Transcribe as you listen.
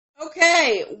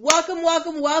Okay,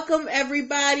 welcome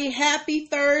everybody. Happy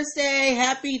Thursday,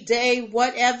 happy day,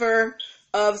 whatever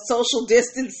of social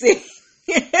distancing.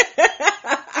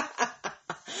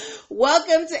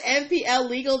 Welcome to NPL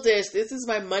Legal Dish. This is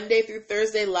my Monday through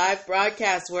Thursday live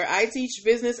broadcast where I teach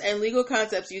business and legal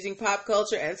concepts using pop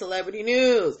culture and celebrity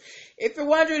news. If you're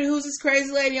wondering who's this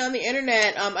crazy lady on the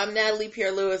internet, I'm Natalie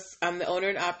Pierre-Lewis. I'm the owner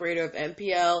and operator of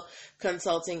NPL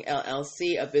Consulting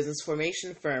LLC, a business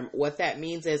formation firm. What that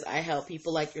means is I help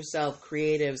people like yourself,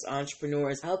 creatives,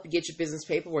 entrepreneurs, help you get your business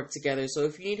paperwork together. So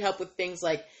if you need help with things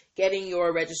like getting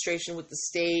your registration with the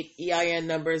state, EIN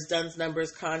numbers, DUNS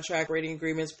numbers, contract rating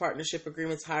agreements, partnership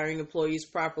agreements, hiring employees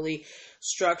properly,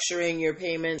 structuring your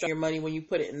payments, your money when you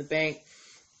put it in the bank,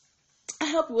 I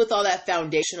help you with all that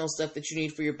foundational stuff that you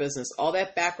need for your business, all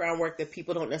that background work that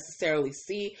people don't necessarily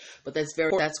see, but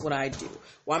that's what I do.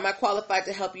 Why am I qualified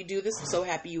to help you do this? I'm so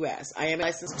happy you asked. I am a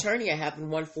licensed attorney. I have been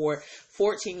one for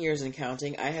 14 years and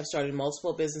counting. I have started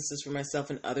multiple businesses for myself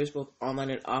and others, both online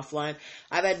and offline.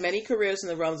 I've had many careers in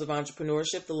the realms of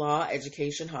entrepreneurship, the law,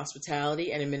 education,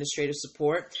 hospitality, and administrative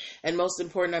support. And most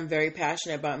important, I'm very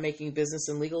passionate about making business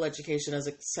and legal education as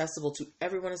accessible to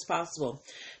everyone as possible.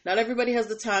 Not everybody has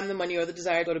the time, the money, or the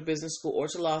desire to go to business school or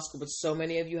to law school, but so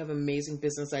many of you have amazing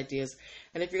business ideas.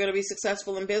 And if you're going to be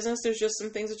successful in business, there's just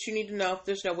some things that you need to know.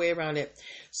 There's no way around it.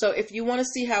 So if you want to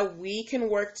see how we can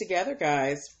work together,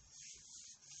 guys,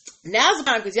 now's the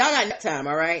time because y'all got time,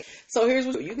 all right? So here's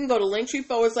what you can go to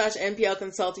Linktree/NPL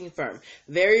Consulting Firm.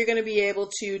 There you're going to be able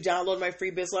to download my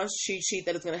free biz launch cheat sheet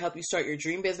that is going to help you start your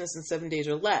dream business in 7 days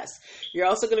or less. You're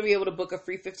also going to be able to book a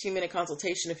free 15-minute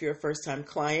consultation if you're a first-time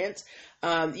client.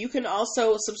 You can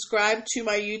also subscribe to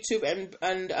my YouTube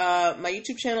and my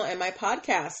YouTube channel and my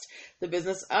podcast, The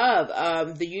Business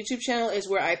of. The YouTube channel is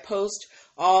where I post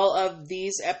all of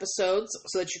these episodes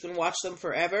so that you can watch them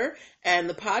forever. And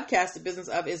the podcast, The Business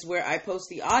Of, is where I post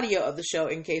the audio of the show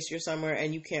in case you're somewhere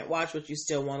and you can't watch but you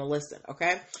still want to listen,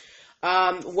 okay?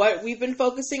 What we've been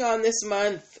focusing on this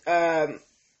month at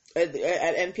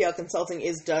NPL Consulting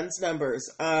is DUNS numbers.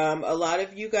 A lot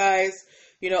of you guys,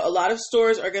 a lot of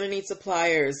stores are going to need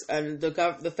suppliers, and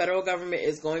the federal government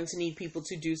is going to need people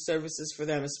to do services for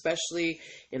them, especially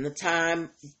in the time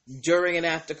during and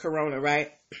after Corona,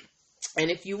 right? And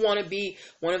if you want to be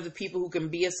one of the people who can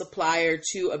be a supplier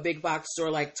to a big box store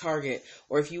like Target,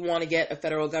 or if you want to get a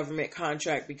federal government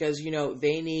contract because,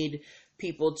 they need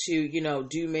people to,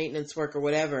 do maintenance work or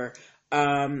whatever,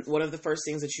 one of the first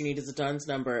things that you need is a DUNS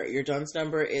number. Your DUNS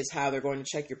number is how they're going to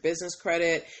check your business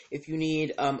credit. If you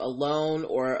need a loan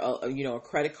or a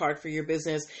credit card for your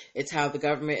business, it's how the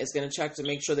government is going to check to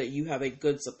make sure that you have a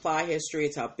good supply history.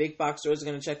 It's how big box stores are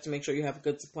going to check to make sure you have a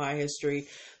good supply history.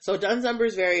 So DUNS number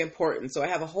is very important. So I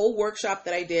have a whole workshop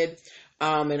that I did.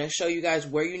 And I show you guys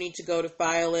where you need to go to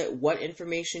file it, what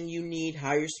information you need,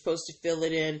 how you're supposed to fill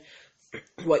it in,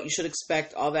 what you should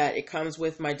expect, all that. It comes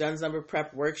with my DUNS number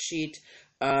prep worksheet,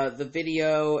 the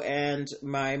video, and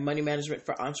my Money Management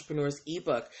for Entrepreneurs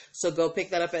ebook. So go pick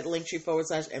that up at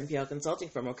Linktree/NPL Consulting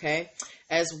Firm, okay?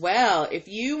 As well, if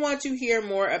you want to hear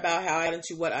more about how I get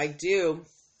into what I do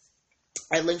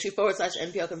at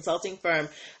Linktree/NPL Consulting Firm,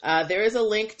 there is a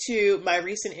link to my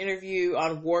recent interview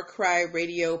on War Cry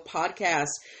Radio podcast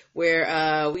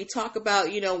where we talk about,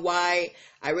 why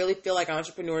I really feel like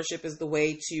entrepreneurship is the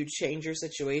way to change your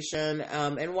situation,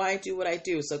 and why I do what I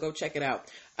do. So go check it out.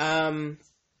 So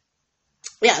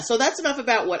that's enough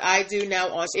about what I do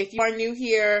now. If you are new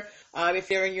here,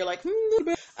 you're like,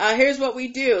 here's what we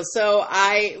do. So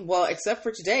except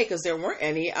for today, because there weren't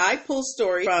any, I pull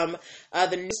stories from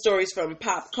the news stories from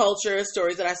pop culture,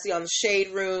 stories that I see on the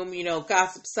Shade Room,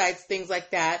 gossip sites, things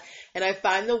like that. And I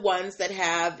find the ones that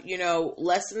have,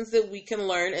 lessons that we can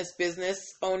learn as business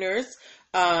owners,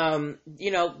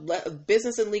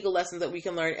 business and legal lessons that we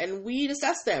can learn, and we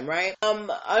discuss them, right?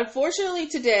 Unfortunately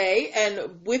today,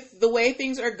 and with the way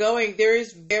things are going, there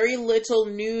is very little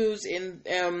news in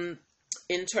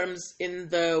terms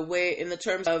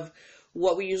of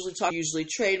what we usually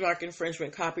trademark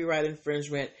infringement, copyright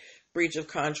infringement, breach of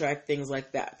contract, things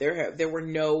like that. There were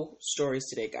no stories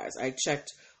today, guys. I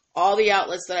checked all the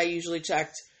outlets that I usually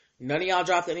checked. None of y'all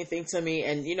dropped anything to me,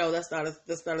 and that's not a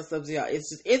subsidy.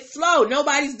 It's slow.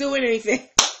 Nobody's doing anything.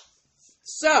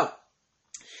 So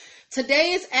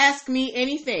today is Ask Me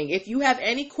Anything. If you have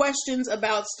any questions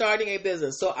about starting a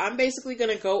business, so I'm basically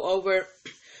going to go over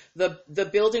the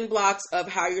building blocks of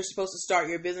how you're supposed to start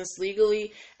your business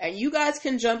legally, and you guys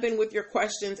can jump in with your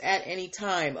questions at any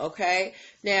time, okay?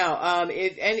 Now,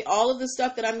 all of the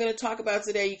stuff that I'm going to talk about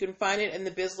today, you can find it in the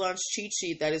Biz Launch cheat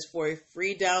sheet that is for a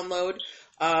free download.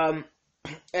 And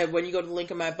when you go to the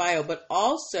link in my bio, but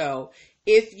also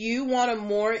If you want a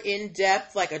more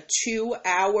in-depth, like a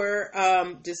 2-hour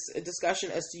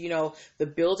discussion as to, the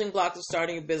building blocks of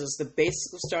starting a business, the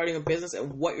basics of starting a business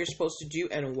and what you're supposed to do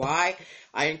and why,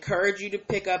 I encourage you to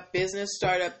pick up Business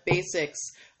Startup Basics.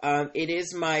 It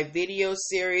is my video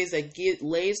series that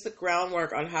lays the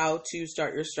groundwork on how to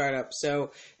start your startup.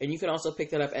 So, and you can also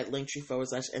pick that up at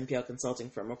linktree/NPL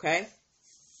Consulting Firm, okay?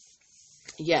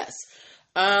 Yes.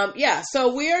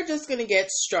 So we are just going to get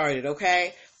started,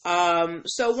 okay?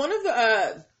 So one of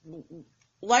the,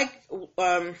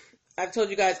 I've told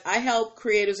you guys, I help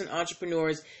creators and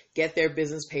entrepreneurs get their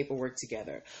business paperwork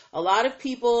together. A lot of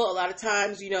people, a lot of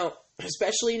times,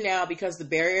 especially now because the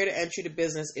barrier to entry to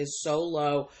business is so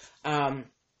low, a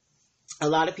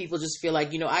lot of people just feel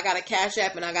like, I got a Cash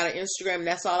App and I got an Instagram and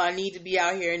that's all I need to be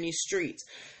out here in these streets.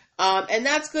 And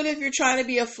that's good if you're trying to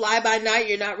be a fly-by-night.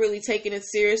 You're not really taking it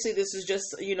seriously. This is just,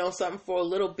 something for a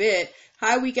little bit.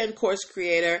 Hi, Weekend Course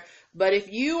Creator. But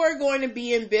if you are going to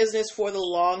be in business for the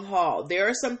long haul, there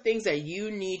are some things that you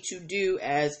need to do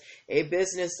as a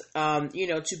business,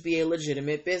 to be a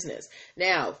legitimate business.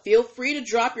 Now, feel free to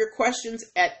drop your questions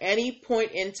at any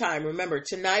point in time. Remember,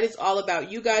 tonight is all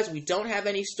about you guys. We don't have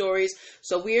any stories.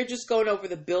 So we are just going over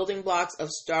the building blocks of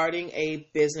starting a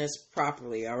business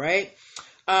properly. All right.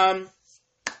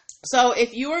 So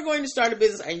if you are going to start a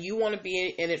business and you want to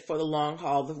be in it for the long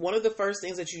haul, one of the first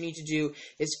things that you need to do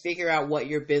is figure out what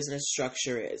your business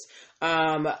structure is.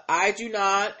 I do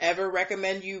not ever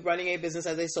recommend you running a business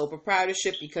as a sole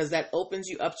proprietorship because that opens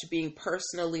you up to being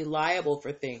personally liable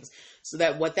for things. So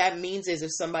that what that means is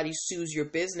if somebody sues your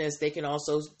business, they can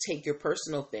also take your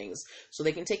personal things. So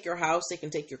they can take your house, they can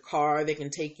take your car, they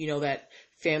can take, that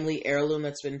family heirloom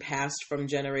that's been passed from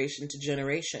generation to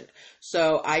generation.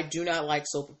 So I do not like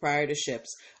sole proprietorships.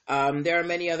 There are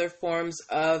many other forms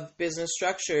of business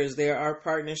structures. There are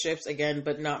partnerships, again,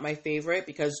 but not my favorite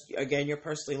because, again, you're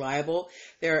personally liable.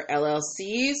 There are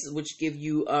LLCs, which give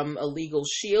you a legal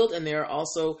shield, and there are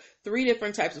also 3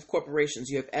 different types of corporations.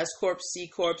 You have S Corps, C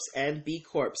Corps, and B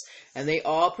Corps, and they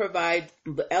all provide,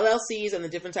 the LLCs and the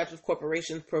different types of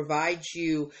corporations provide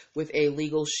you with a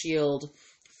legal shield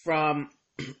from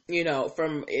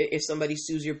if somebody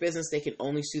sues your business, they can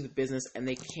only sue the business and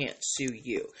they can't sue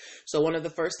you. So one of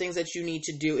the first things that you need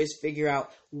to do is figure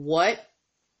out what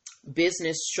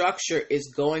business structure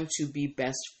is going to be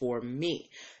best for me.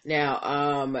 Now,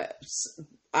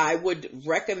 I would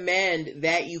recommend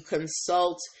that you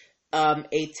consult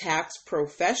a tax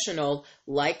professional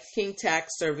like King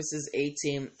Tax Services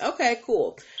 18. Okay,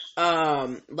 cool.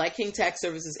 Like King Tax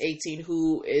Services 18,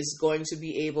 who is going to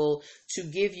be able to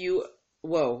give you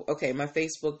whoa, okay, my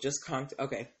Facebook just conked.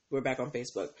 Okay, we're back on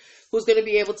Facebook. Who's going to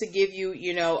be able to give you,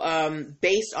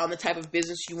 based on the type of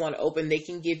business you want to open, they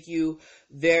can give you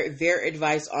their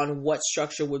advice on what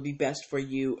structure would be best for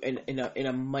you in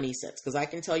a money sense. Because I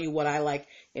can tell you what I like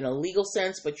in a legal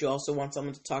sense, but you also want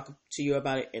someone to talk to you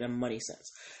about it in a money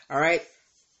sense. All right.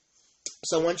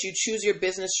 So once you choose your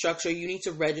business structure, you need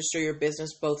to register your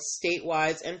business both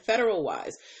state-wise and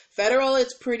federal-wise. Federal,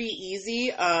 it's pretty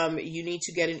easy. You need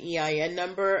to get an EIN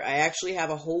number. I actually have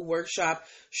a whole workshop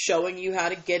showing you how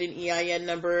to get an EIN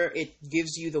number. It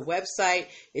gives you the website.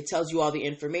 It tells you all the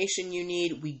information you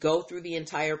need. We go through the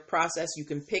entire process. You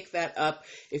can pick that up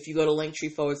if you go to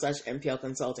linktree/NPL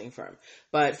Consulting Firm.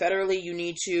 But federally, you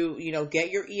need to,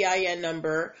 get your EIN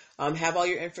number, have all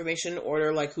your information in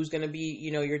order, like who's going to be,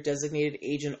 your designated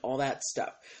agent, all that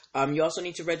stuff. You also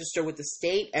need to register with the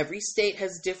state. Every state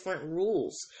has different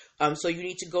rules. So you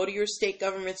need to go to your state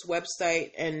government's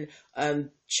website and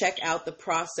check out the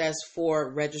process for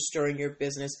registering your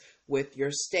business with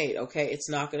your state. Okay, it's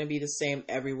not going to be the same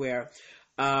everywhere.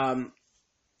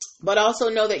 But also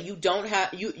know that you don't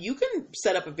have you can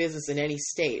set up a business in any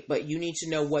state, but you need to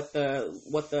know what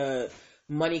the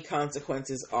money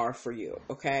consequences are for you.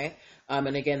 Okay,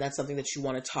 and again, that's something that you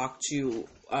want to talk to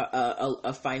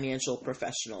a financial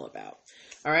professional about.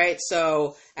 All right.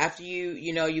 So after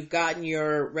you've gotten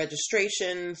your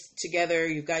registrations together,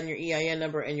 you've gotten your EIN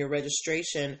number and your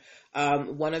registration.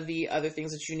 One of the other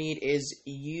things that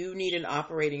you need an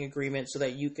operating agreement so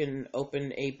that you can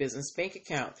open a business bank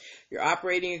account. Your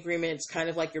operating agreement is kind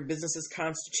of like your business's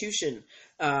constitution.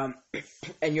 And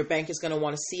your bank is going to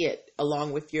want to see it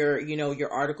along with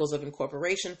your articles of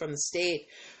incorporation from the state,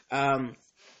 and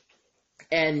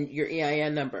your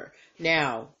EIN number.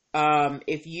 Now,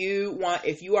 If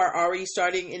you are already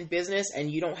starting in business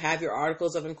and you don't have your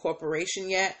articles of incorporation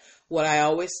yet, what I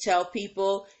always tell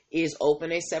people is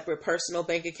open a separate personal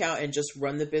bank account and just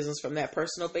run the business from that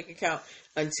personal bank account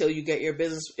until you get your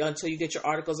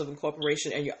articles of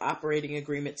incorporation and your operating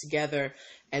agreement together,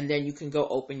 and then you can go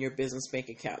open your business bank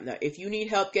account. Now, if you need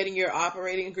help getting your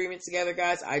operating agreement together,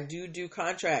 guys, I do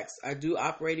contracts. I do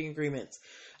operating agreements.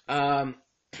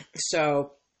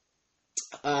 So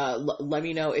let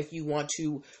me know if you want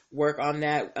to work on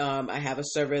that. I have a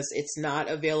service. It's not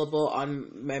available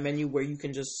on my menu where you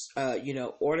can just,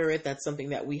 order it. That's something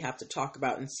that we have to talk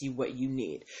about and see what you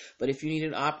need. But if you need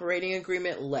an operating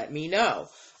agreement, let me know.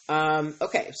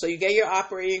 Okay, so you get your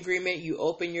operating agreement, you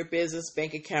open your business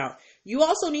bank account. You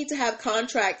also need to have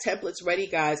contract templates ready,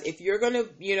 guys. If you're going to,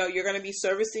 you're going to be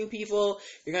servicing people,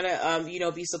 you're going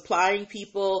to, be supplying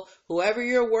people, whoever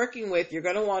you're working with, you're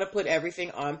going to want to put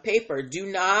everything on paper. Do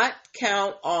not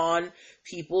count on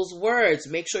people's words.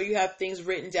 Make sure you have things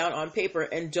written down on paper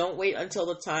and don't wait until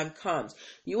the time comes.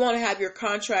 You want to have your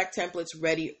contract templates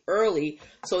ready early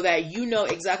so that you know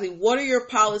exactly what are your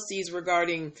policies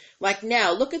regarding, like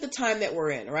now, look at the time that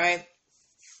we're in, right?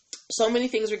 So many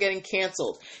things were getting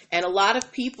canceled, and a lot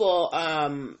of people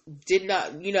did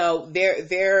not,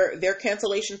 their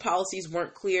cancellation policies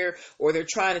weren't clear, or they're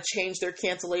trying to change their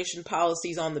cancellation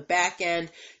policies on the back end.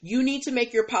 You need to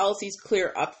make your policies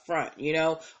clear up front.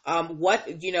 What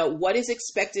is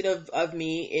expected of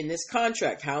me in this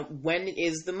contract? When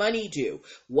is the money due?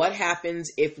 What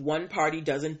happens if one party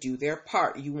doesn't do their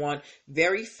part? You want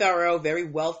very thorough, very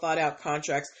well thought out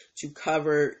contracts to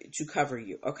cover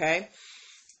you. Okay.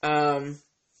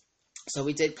 So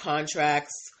we did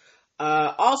contracts.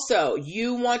 Also,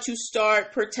 you want to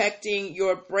start protecting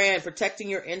your brand, protecting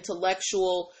your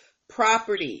intellectual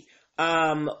property.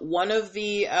 One of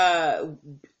the,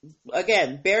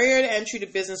 again, barrier to entry to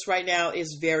business right now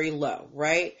is very low,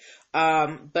 right?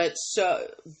 But so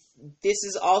this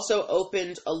has also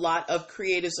opened a lot of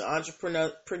creatives and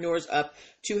entrepreneurs up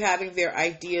to having their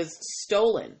ideas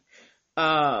stolen.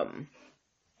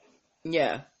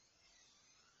 Yeah.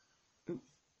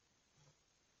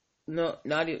 No,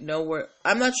 no word.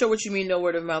 I'm not sure what you mean. No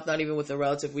word of mouth, not even with a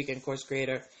relative weekend course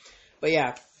creator. But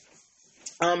yeah,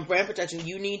 brand protection.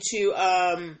 You need to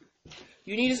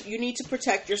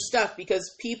protect your stuff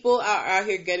because people are out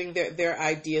here getting their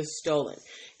ideas stolen.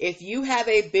 If you have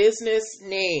a business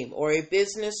name or a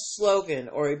business slogan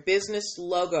or a business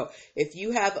logo, if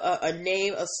you have a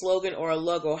name, a slogan, or a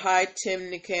logo, hi Tim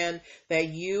Nikan, that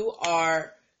you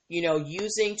are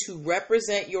using to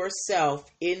represent yourself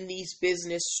in these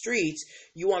business streets,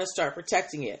 you want to start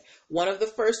protecting it. One of the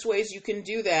first ways you can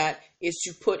do that is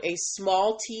to put a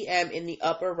small TM in the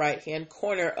upper right-hand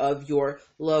corner of your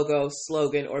logo,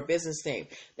 slogan, or business name.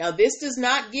 Now, this does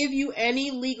not give you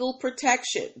any legal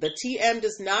protection. The TM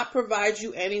does not provide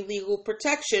you any legal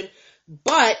protection,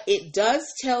 but it does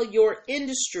tell your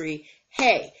industry,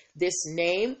 hey, this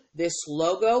name, this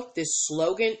logo, this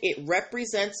slogan, it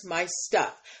represents my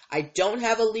stuff. I don't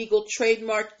have a legal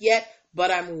trademark yet,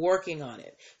 but I'm working on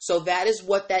it. So that is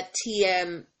what that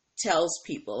TM tells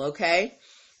people, okay?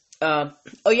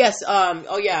 Contracts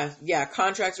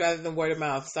rather than word of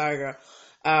mouth. Sorry, girl.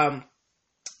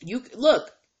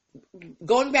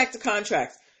 Going back to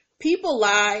contracts, people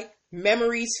lie,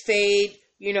 memories fade,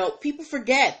 people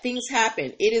forget, things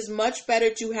happen. It is much better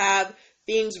to have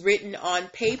things written on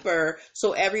paper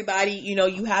so everybody,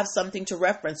 you have something to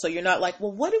reference. So you're not like,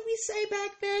 well, what did we say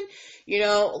back then?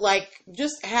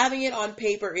 Just having it on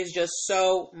paper is just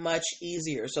so much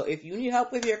easier. So if you need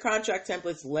help with your contract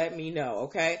templates, let me know,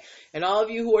 okay? And all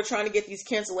of you who are trying to get these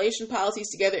cancellation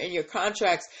policies together in your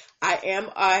contracts,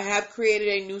 I have created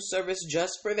a new service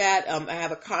just for that. I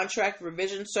have a contract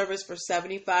revision service for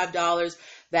 $75.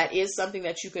 That is something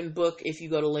that you can book if you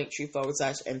go to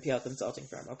Linktree/NPL Consulting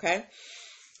Firm, okay?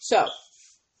 So,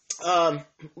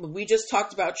 we just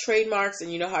talked about trademarks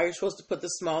and you know how you're supposed to put the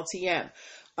small TM.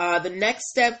 The next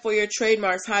step for your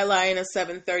trademarks, highlighting a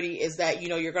 730, is that,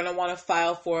 you're going to want to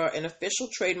file for an official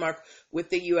trademark with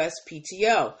the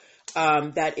USPTO.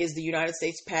 That is the United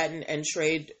States Patent and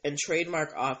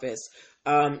Trademark Office.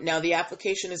 Now the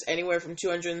application is anywhere from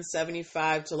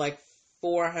 $275 to like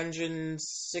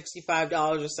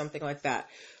 $465 or something like that.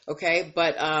 Okay.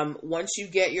 But, once you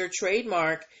get your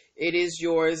trademark, it is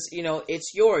yours.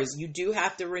 It's yours. You do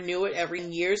have to renew it every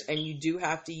years and you do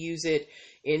have to use it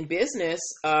in business.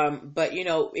 But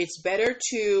it's better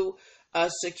to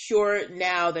secure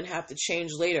now than have to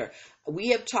change later. We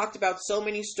have talked about so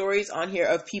many stories on here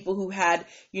of people who had,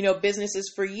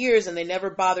 businesses for years and they never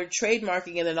bothered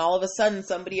trademarking. And then all of a sudden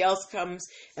somebody else comes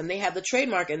and they have the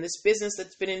trademark, and this business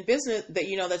that's been in business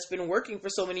that's been working for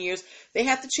so many years, they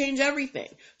have to change everything.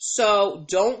 So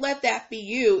don't let that be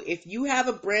you. If you have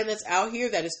a brand that's out here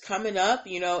that is coming up,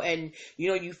 and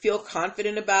you feel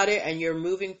confident about it and you're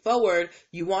moving forward,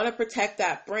 you want to protect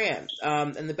that brand.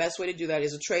 And the best way to do that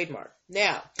is a trademark.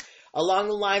 Now, along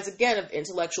the lines, again, of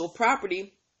intellectual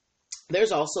property,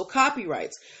 there's also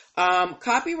copyrights.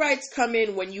 Copyrights come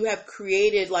in when you have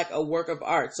created like a work of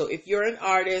art. So if you're an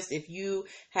artist, if you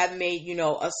have made,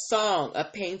 a song, a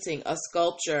painting, a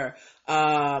sculpture,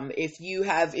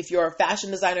 if you're a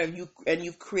fashion designer and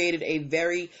you've created a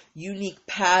very unique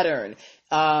pattern,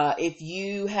 if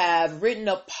you have written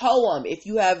a poem, if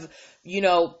you have,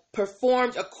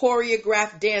 performed a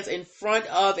choreographed dance in front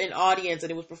of an audience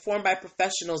and it was performed by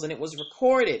professionals and it was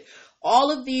recorded, all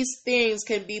of these things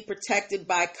can be protected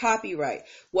by copyright.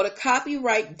 What a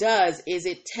copyright does is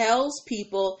it tells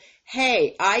people,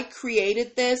 hey, I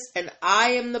created this and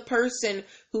I am the person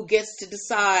who gets to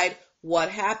decide what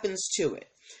happens to it.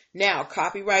 Now,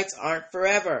 copyrights aren't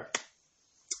forever. I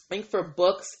think for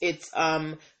books, it's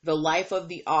the life of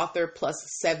the author plus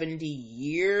 70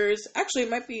 years. Actually, it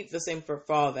might be the same for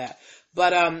all that.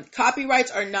 But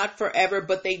copyrights are not forever,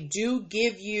 but they do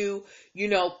give you,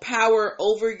 power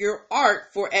over your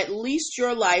art for at least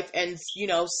your life and,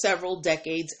 several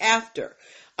decades after.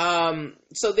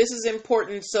 So this is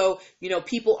important. So,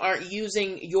 people aren't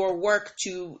using your work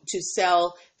to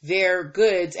sell their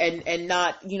goods and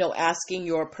not, asking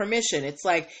your permission. It's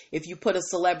like if you put a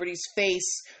celebrity's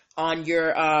face on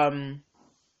your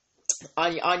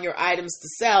on your items to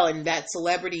sell and that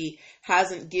celebrity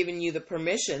hasn't given you the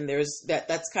permission,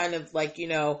 that's kind of like,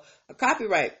 a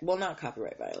copyright, well, not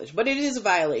copyright violation, but it is a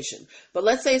violation. But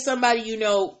let's say somebody,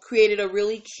 created a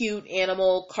really cute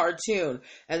animal cartoon,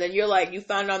 and then you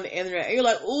found it on the internet and you're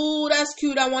like, ooh, that's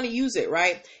cute, I want to use it,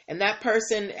 right? And that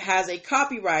person has a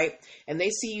copyright and they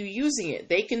see you using it.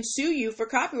 They can sue you for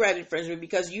copyright infringement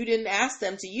because you didn't ask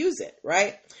them to use it,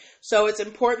 right? So it's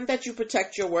important that you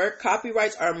protect your work.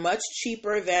 Copyrights are much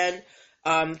cheaper than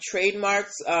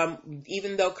trademarks.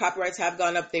 Even though copyrights have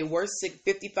gone up, they were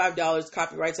 $55.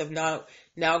 Copyrights have now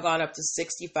gone up to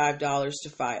 $65 to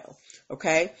file.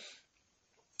 Okay.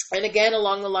 And again,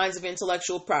 along the lines of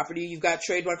intellectual property, you've got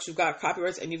trademarks, you've got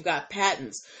copyrights, and you've got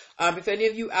patents. If any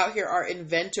of you out here are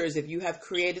inventors, if you have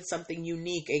created something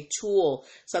unique, a tool,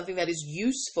 something that is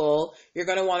useful, you're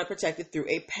going to want to protect it through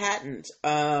a patent.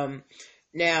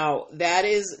 Now, that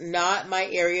is not my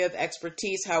area of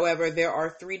expertise. However, there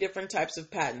are 3 different types of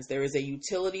patents. There is a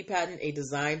utility patent, a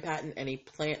design patent, and a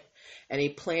plant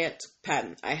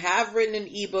patent. I have written an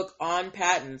ebook on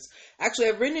patents. Actually,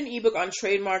 I've written an ebook on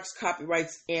trademarks,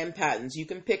 copyrights, and patents. You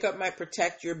can pick up my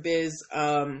Protect Your Biz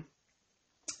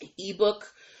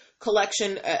ebook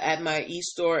collection at my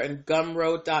e-store and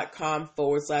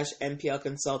gumroad.com/MPL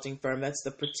consulting firm. That's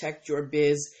the Protect Your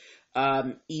Biz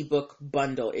ebook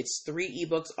bundle. It's 3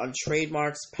 ebooks on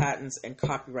trademarks, patents, and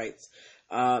copyrights.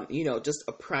 Just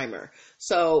a primer.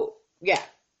 So yeah.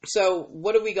 So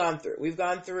what have we gone through? We've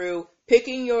gone through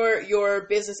picking your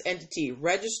business entity,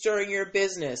 registering your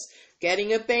business,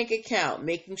 getting a bank account,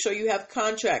 making sure you have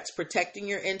contracts, protecting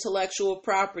your intellectual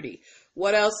property.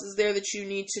 What else is there that you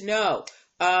need to know?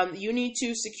 You need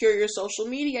to secure your social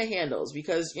media handles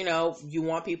because, you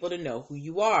want people to know who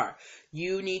you are.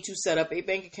 You need to set up a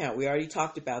bank account. We already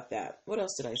talked about that. What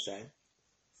else did I say?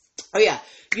 Oh yeah,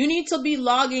 you need to be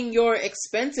logging your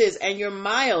expenses and your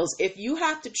miles. If you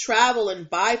have to travel and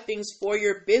buy things for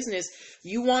your business,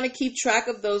 you want to keep track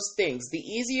of those things. The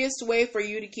easiest way for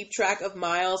you to keep track of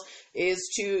miles is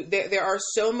there are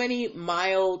so many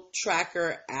mile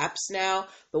tracker apps now.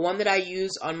 The one that I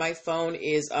use on my phone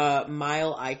is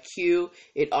Mile IQ.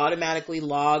 It automatically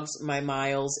logs my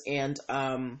miles and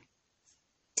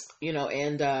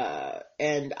and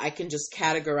I can just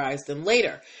categorize them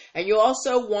later. And you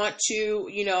also want to,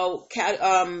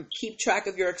 keep track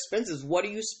of your expenses. What are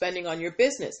you spending on your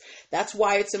business? That's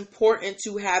why it's important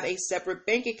to have a separate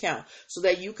bank account so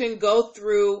that you can go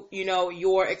through,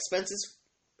 your expenses.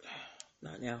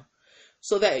 Not now.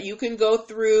 So that you can go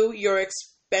through your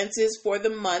expenses for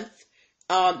the month,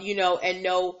 and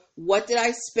know what did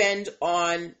I spend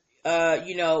on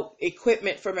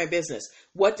equipment for my business?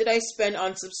 What did I spend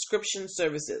on subscription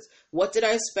services? What did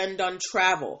I spend on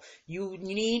travel? You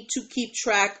need to keep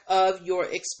track of your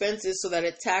expenses so that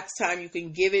at tax time you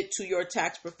can give it to your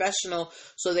tax professional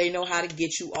so they know how to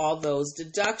get you all those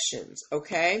deductions.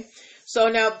 Okay. So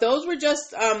now those were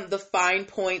just the broad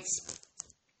points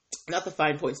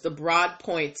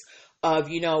of,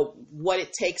 what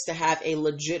it takes to have a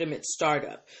legitimate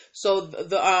startup. So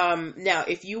now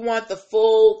if you want the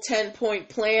full 10-point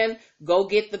plan, go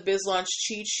get the BizLaunch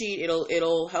cheat sheet.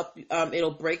 It'll help,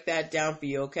 it'll break that down for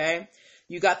you. Okay.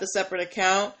 You got the separate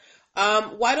account.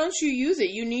 Why don't you use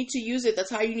it? You need to use it.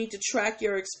 That's how you need to track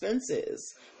your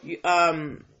expenses.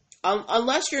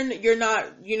 Unless you're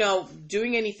not,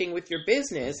 doing anything with your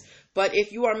business. But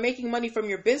if you are making money from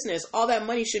your business, all that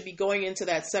money should be going into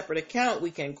that separate account,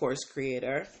 Weekend Course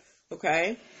Creator.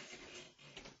 Okay.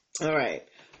 All right.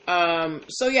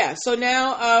 So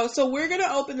now, so we're going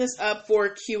to open this up for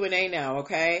Q&A now.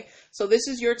 Okay. So this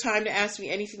is your time to ask me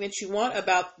anything that you want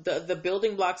about the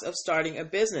building blocks of starting a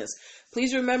business.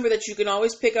 Please remember that you can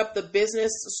always pick up the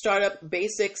Business Startup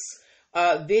Basics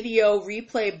video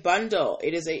replay bundle.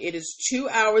 It is 2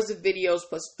 hours of videos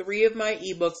plus 3 of my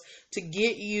ebooks to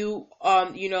get you,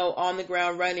 on the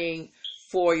ground running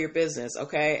for your business.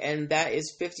 Okay. And that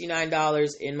is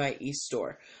 $59 in my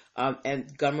e-store.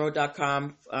 And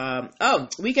Gumroad.com.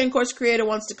 Weekend Course Creator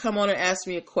wants to come on and ask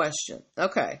me a question.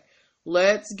 Okay.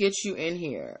 Let's get you in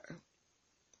here.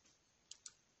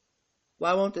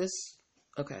 Why won't this?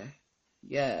 Okay.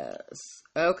 Yes.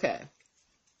 Okay.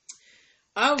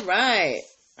 All right.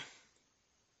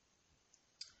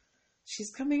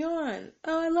 She's coming on.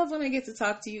 Oh, I love when I get to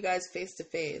talk to you guys face to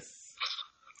face.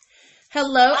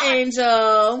 Hello, Hi.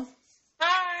 Angel.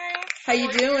 Hi. How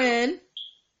you doing?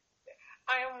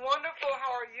 I am wonderful.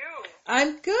 How are you?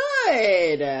 I'm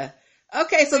good.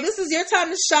 Okay, so this is your time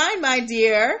to shine, my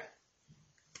dear.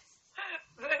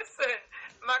 Listen,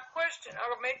 my question, I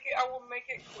will make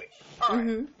it quick. All right.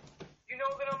 Mm-hmm. You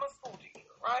know that I'm a school teacher,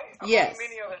 right? Yes.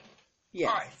 Many of us.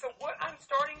 Yes. All right. So what I'm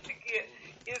starting to get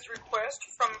is requests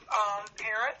from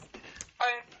parents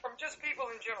and from just people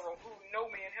in general who know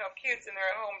me and have kids and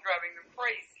they're at home driving them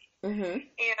crazy. Mm-hmm.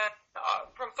 And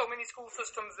from so many school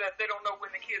systems that they don't know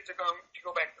when the kids are going to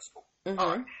go back to school. Mm-hmm.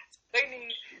 All right. So they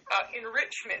need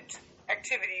enrichment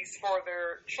activities for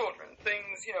their children.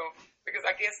 Things, because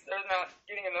I guess they're not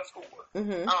getting enough schoolwork.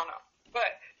 Mm-hmm. I don't know.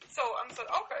 But so I'm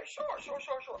saying, okay, sure. I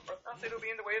said it'll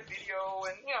be in the way of video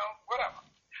and, whatever.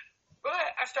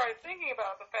 But I started thinking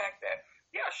about the fact that,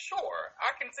 yeah, sure,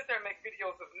 I can sit there and make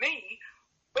videos of me,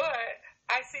 but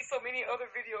I see so many other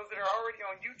videos that are already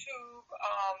on YouTube,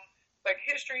 like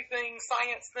history things,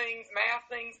 science things, math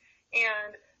things,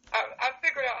 and I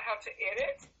figured out how to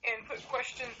edit and put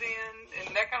questions in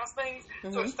and that kind of things,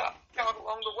 mm-hmm. So it stops out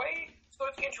along the way, so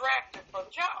it's interactive for the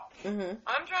child. Mm-hmm.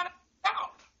 I'm trying to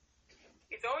out.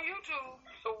 It's on YouTube,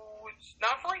 so it's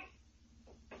not free.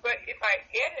 But if I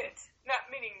edit, not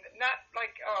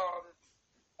like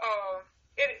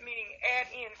edit meaning add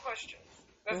in questions.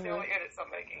 That's mm-hmm. the only edits I'm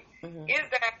making. Mm-hmm. Is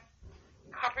that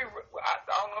I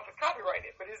don't know if it's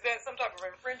copyrighted, but is that some type of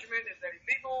infringement? Is that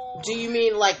illegal? Do you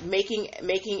mean like making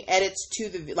edits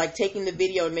to taking the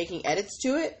video and making edits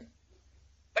to it?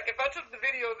 Like if I took the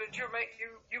video that you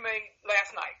made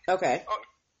last night. Okay.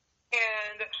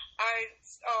 And I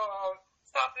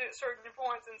stopped it at certain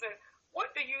points and said,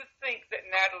 what do you think that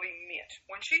Natalie meant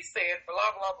when she said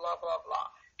blah, blah, blah, blah, blah?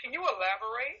 Can you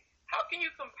elaborate? How can you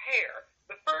compare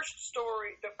the first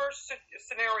story, the first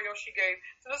scenario she gave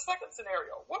to the second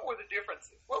scenario? What were the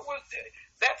differences? What was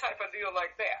that type of deal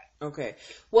like that? Okay.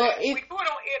 Well, we do it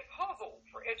on Edpuzzle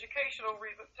for educational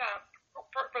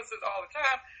purposes all the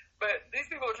time, but these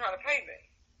people are trying to pay me.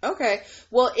 Okay.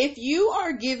 Well, if you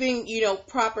are giving,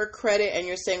 proper credit and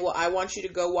you're saying, well, I want you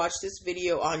to go watch this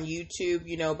video on YouTube,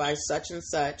 by such and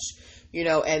such,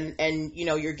 and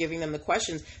you're giving them the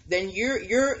questions, then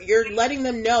you're letting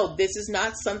them know this is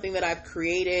not something that I've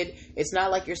created. It's not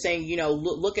like you're saying,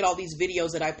 look at all these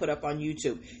videos that I put up on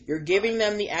YouTube. You're giving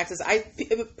them the access.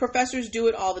 Professors do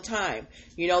it all the time.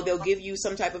 They'll give you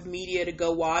some type of media to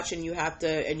go watch and you have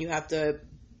to,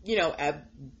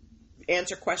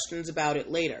 answer questions about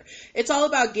it later. It's all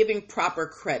about giving proper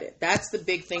credit. That's the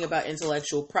big thing about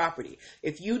intellectual property.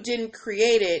 If you didn't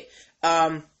create it,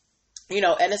 and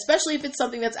especially if it's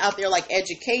something that's out there like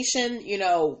education,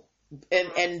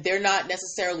 and they're not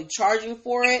necessarily charging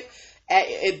for it,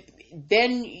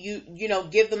 then you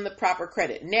give them the proper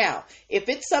credit. Now, if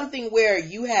it's something where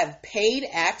you have paid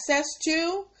access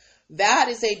to, that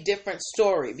is a different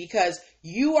story because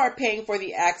you are paying for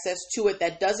the access to it.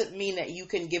 That doesn't mean that you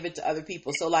can give it to other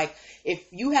people. So like if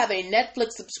you have a Netflix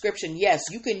subscription, yes,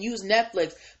 you can use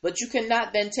Netflix, but you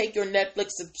cannot then take your Netflix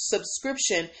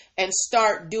subscription and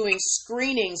start doing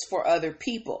screenings for other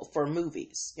people for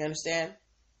movies. You understand?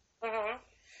 Mm-hmm.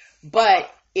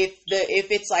 But if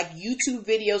it's like YouTube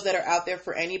videos that are out there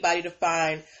for anybody to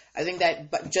find, I think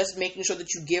that just making sure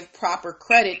that you give proper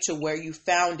credit to where you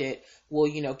found it will,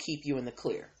 keep you in the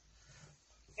clear.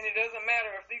 and it doesn't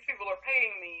matter if these people are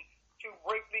paying me to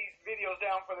break these videos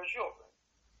down for their children.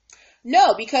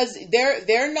 No, because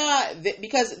they're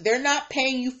not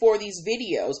paying you for these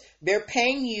videos. They're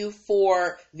paying you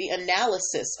for the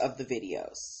analysis of the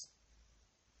videos.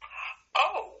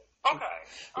 Oh, okay.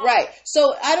 Right.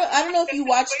 So I don't know if you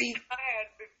watched the. I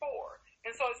had before,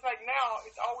 and so it's like now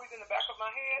it's always in the back of my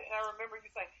head, and I remember you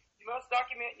saying you must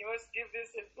document, you must give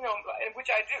this, you know, which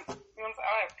I do. You know what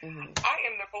I'm saying? I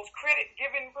am the most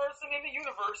credit-giving person in the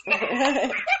universe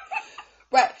now.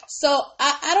 Right. So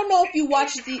I don't know if you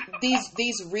watch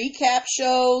these recap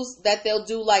shows that they'll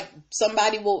do, like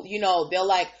somebody will, you know, they'll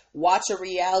like watch a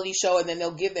reality show and then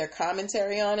they'll give their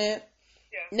commentary on it.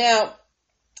 Yeah. Now,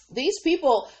 these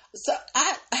people, so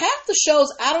half the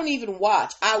shows I don't even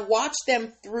watch. I watch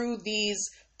them through these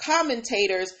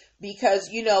commentators because,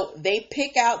 you know, they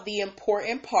pick out the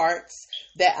important parts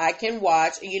that I can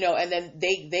watch, you know, and then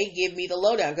they give me the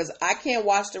lowdown because I can't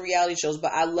watch the reality shows,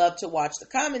 but I love to watch the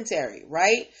commentary,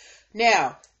 right?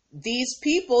 Now, these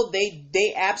people,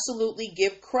 they absolutely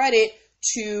give credit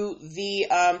to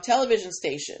the television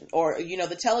station or, you know,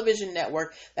 the television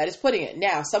network that is putting it.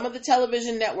 Now, some of the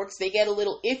television networks, they get a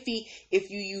little iffy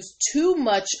if you use too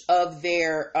much of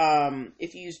their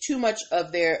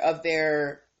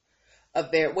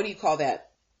what do you call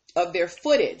that? Of their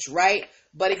footage, right?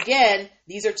 But again,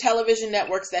 these are television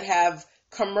networks that have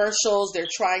commercials. They're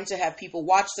trying to have people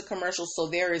watch the commercials, so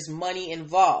there is money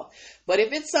involved. But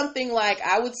if it's something like,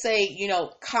 I would say, you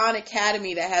know, Khan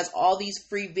Academy that has all these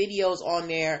free videos on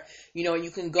there, you know, and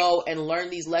you can go and learn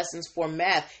these lessons for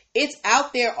math. It's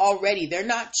out there already. They're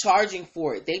not charging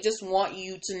for it. They just want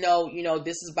you to know, you know,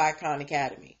 this is by Khan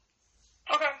Academy.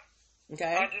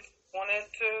 Okay. I just wanted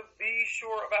to be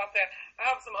sure about that. I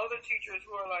have some other teachers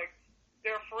who are like,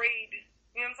 they're afraid,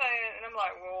 you know what I'm saying? And I'm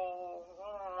like, well,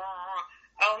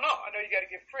 I don't know. I know you got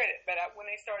to give credit, but when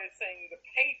they started saying the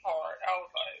pay part, I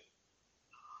was like,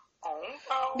 oh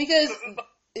no. Because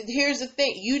here's the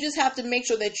thing, you just have to make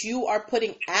sure that you are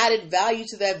putting added value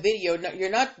to that video.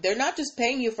 They're not just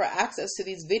paying you for access to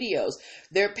these videos.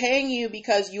 They're paying you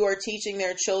because you are teaching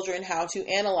their children how to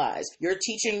analyze. You're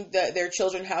teaching their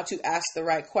children how to ask the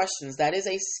right questions. That is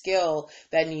a skill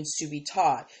that needs to be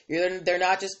taught. They're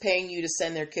not just paying you to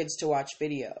send their kids to watch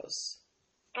videos.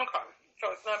 Okay. So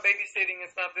it's not babysitting,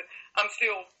 it's not I'm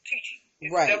still teaching.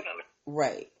 It's right. Definitely.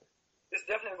 Right. It's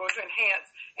definitely going to enhance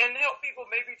and help people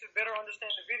maybe to better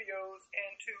understand the videos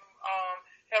and to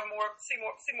have see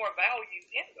more value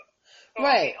in them. So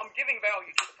right. I'm giving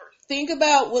value to the person. Think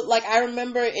about what, like, I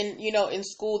remember in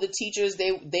school, the teachers,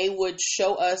 they would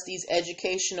show us these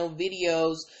educational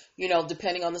videos, you know,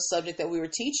 depending on the subject that we were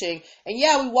teaching. And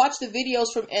yeah, we watched the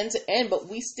videos from end to end, but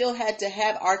we still had to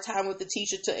have our time with the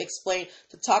teacher to explain,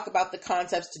 to talk about the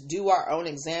concepts, to do our own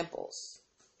examples.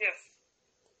 Yes.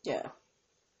 Yeah.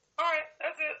 All right,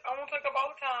 that's it. I won't take up all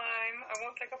the time. I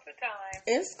won't take up the time.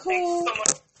 It's cool. Thanks so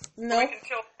much. No. I can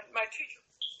tell my teacher.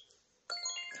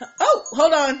 Oh,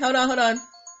 hold on. I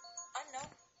know.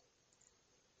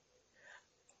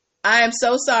 I am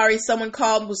so sorry. Someone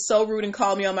was so rude and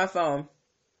called me on my phone.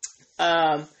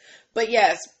 But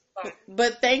yes,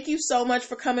 but thank you so much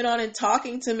for coming on and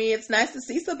talking to me. It's nice to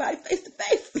see somebody face to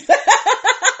face.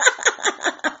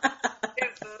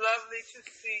 To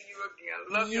see you again.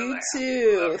 Love you your laugh.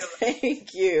 too. Love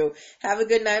Thank you. Have a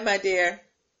good night, my dear.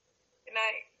 Good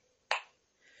night.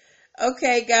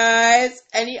 Okay, guys.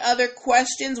 Any other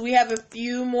questions? We have a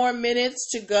few more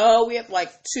minutes to go. We have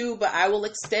like 2, but I will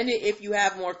extend it if you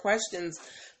have more questions,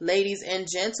 ladies and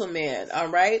gentlemen. All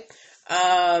right.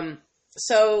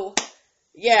 So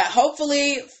yeah,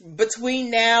 hopefully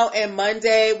between now and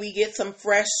Monday we get some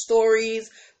fresh stories.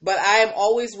 But I am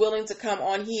always willing to come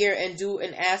on here and do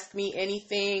an Ask Me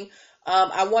Anything.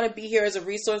 I want to be here as a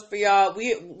resource for y'all.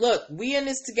 We in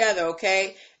this together,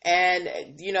 okay? And,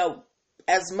 you know,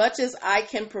 as much as I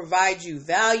can provide you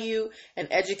value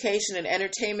and education and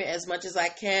entertainment as much as I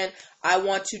can, I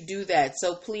want to do that.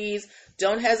 So please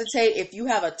don't hesitate. If you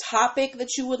have a topic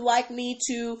that you would like me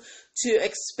to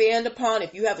expand upon,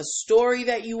 if you have a story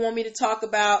that you want me to talk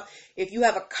about, if you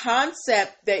have a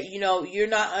concept that, you know, you're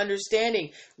not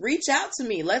understanding, reach out to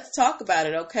me. Let's talk about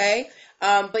it, okay?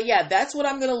 But yeah, that's what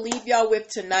I'm going to leave y'all with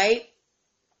tonight.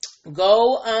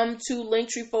 Go to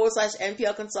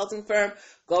Linktree/NPL Consulting Firm.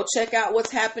 Go check out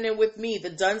what's happening with me,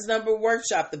 the Duns Number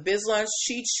Workshop, the Biz Launch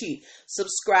Cheat Sheet.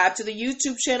 Subscribe to the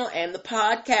YouTube channel and the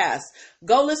podcast.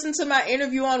 Go listen to my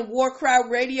interview on War Cry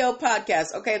Radio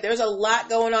podcast. Okay, there's a lot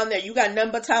going on there. You got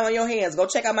nothing but time on your hands. Go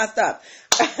check out my stuff.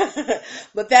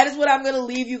 But that is what I'm going to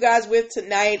leave you guys with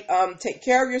tonight. Take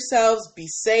care of yourselves. Be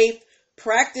safe.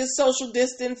 practice social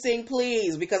distancing,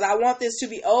 please, because I want this to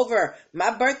be over.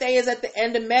 My birthday is at the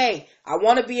end of May. I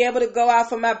want to be able to go out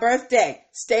for my birthday.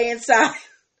 Stay inside.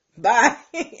 Bye.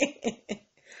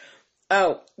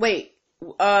 Oh, wait.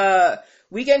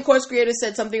 Weekend Course Creator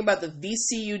said something about the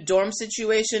VCU dorm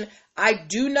situation. I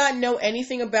do not know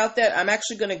anything about that. I'm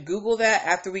actually going to Google that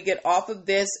after we get off of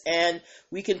this, and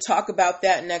we can talk about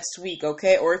that next week,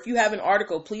 okay? Or if you have an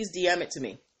article, please DM it to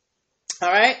me.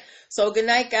 All right? So good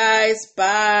night, guys.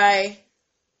 Bye.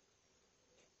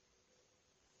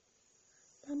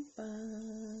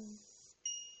 Bum-bum.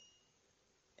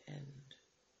 End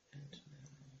now.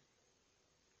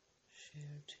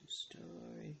 Share to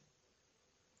story.